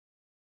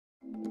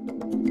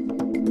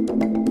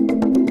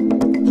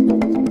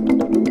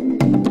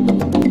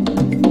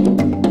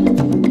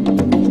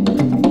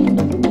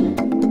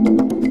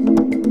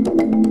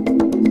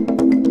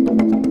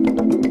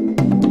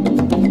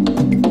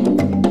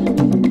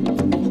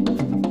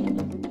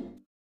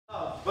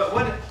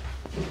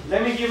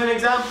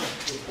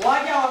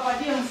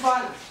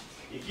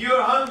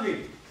you're hungry,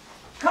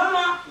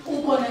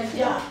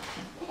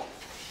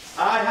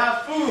 I have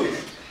food.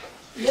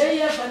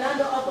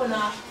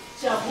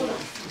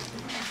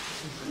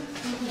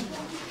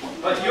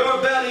 But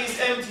your belly is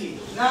empty.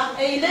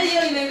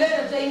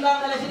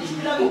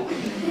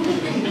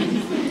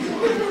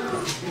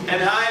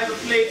 And I have a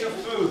plate of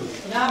food.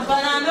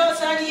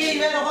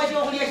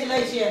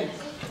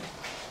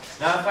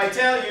 Now if I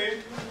tell you,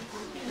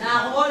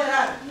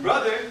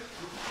 brother,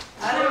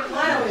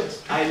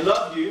 I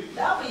love you,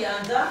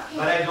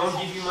 but I don't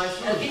give you my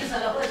food.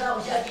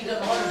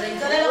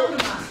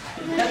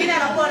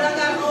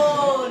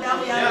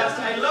 Yes,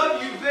 I love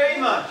you very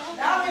much,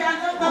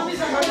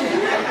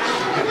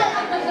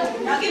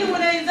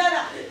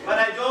 but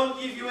I don't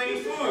give you any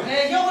food.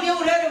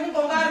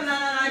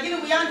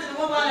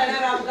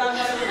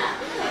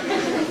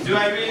 Do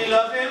I really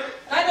love him?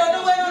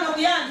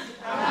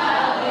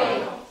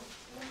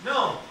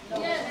 No.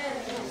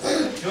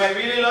 Do I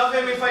really love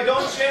him if I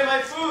don't share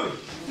my food?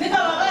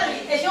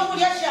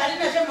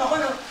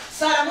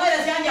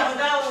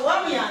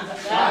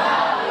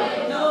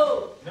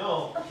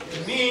 No.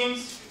 It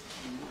means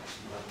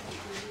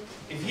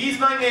if he's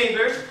my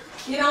neighbor,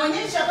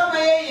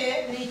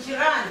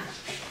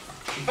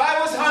 if I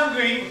was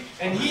hungry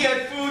and he had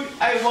food,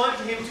 I want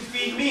him to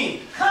feed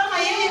me.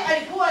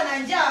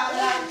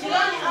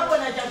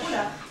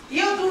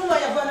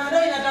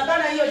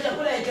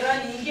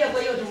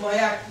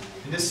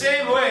 In the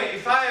same way,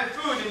 if I have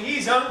food and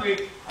he's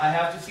hungry, I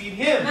have to feed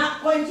him.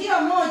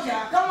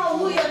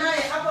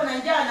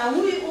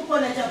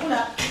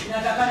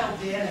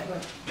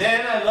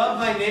 Then I love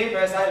my neighbor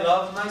as I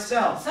love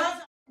myself.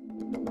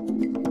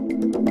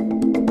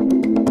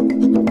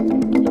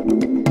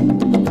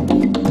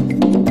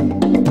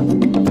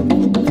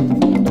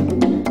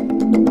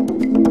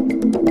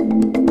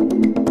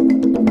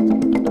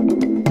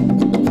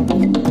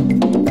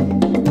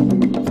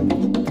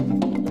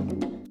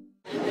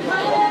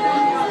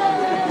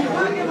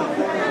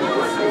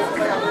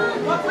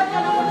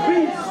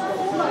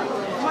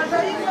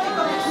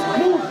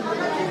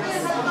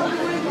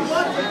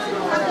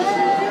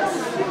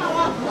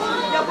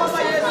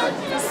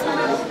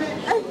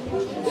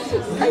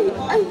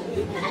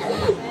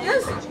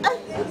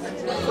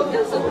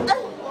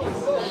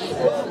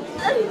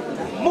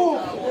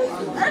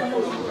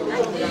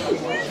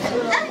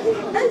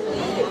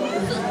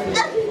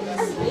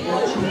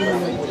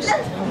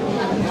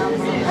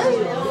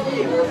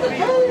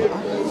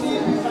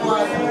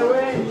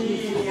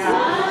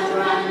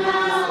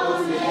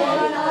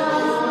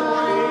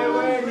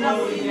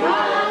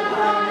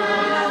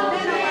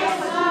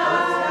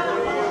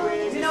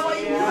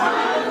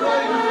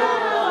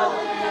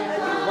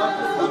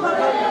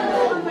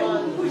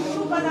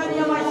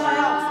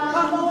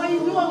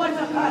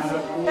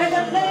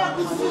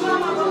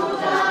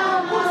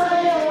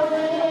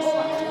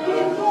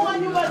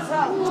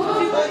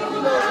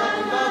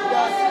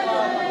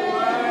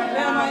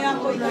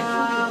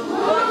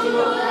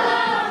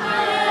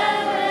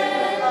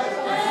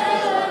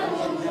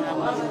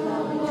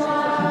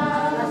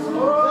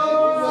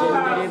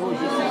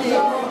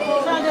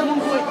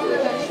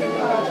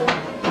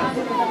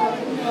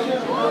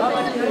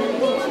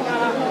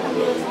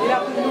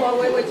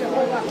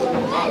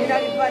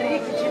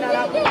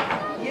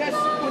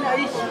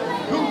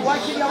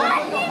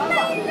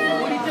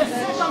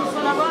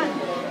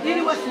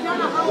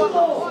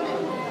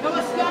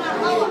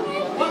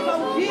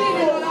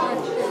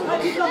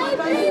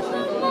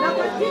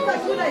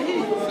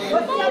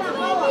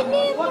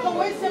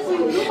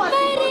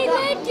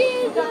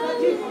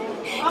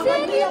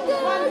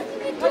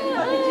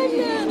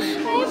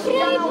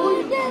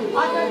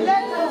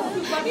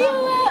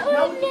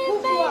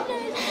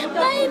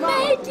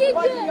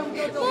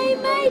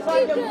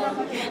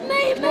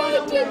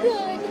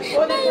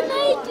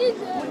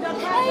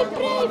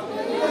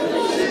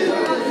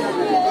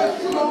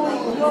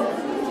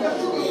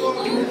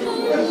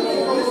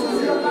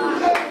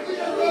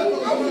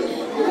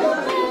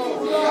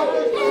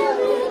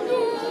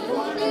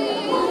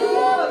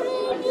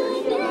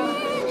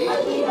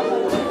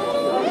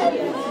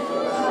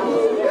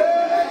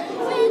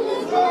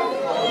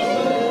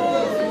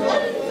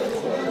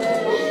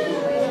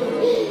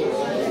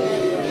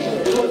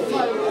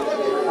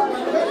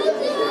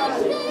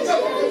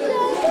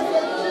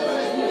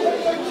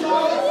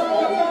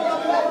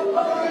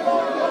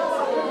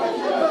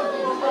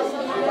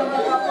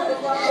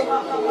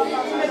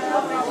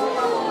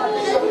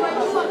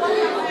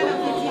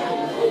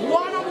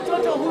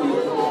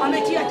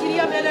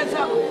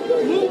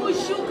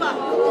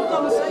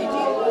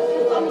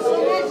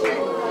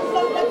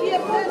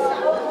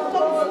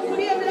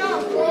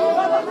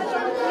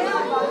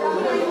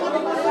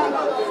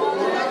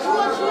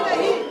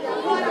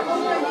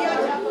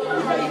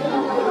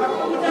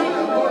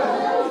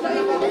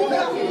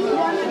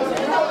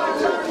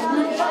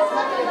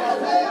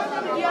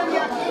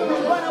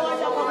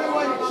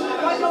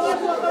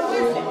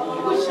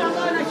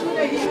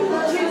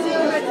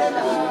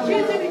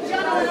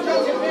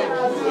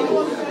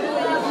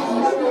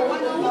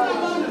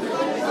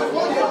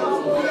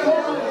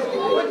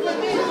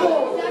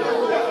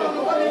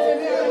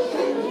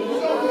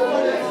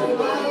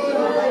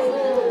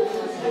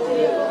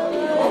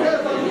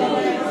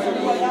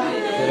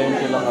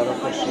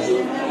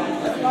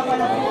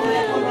 Baba,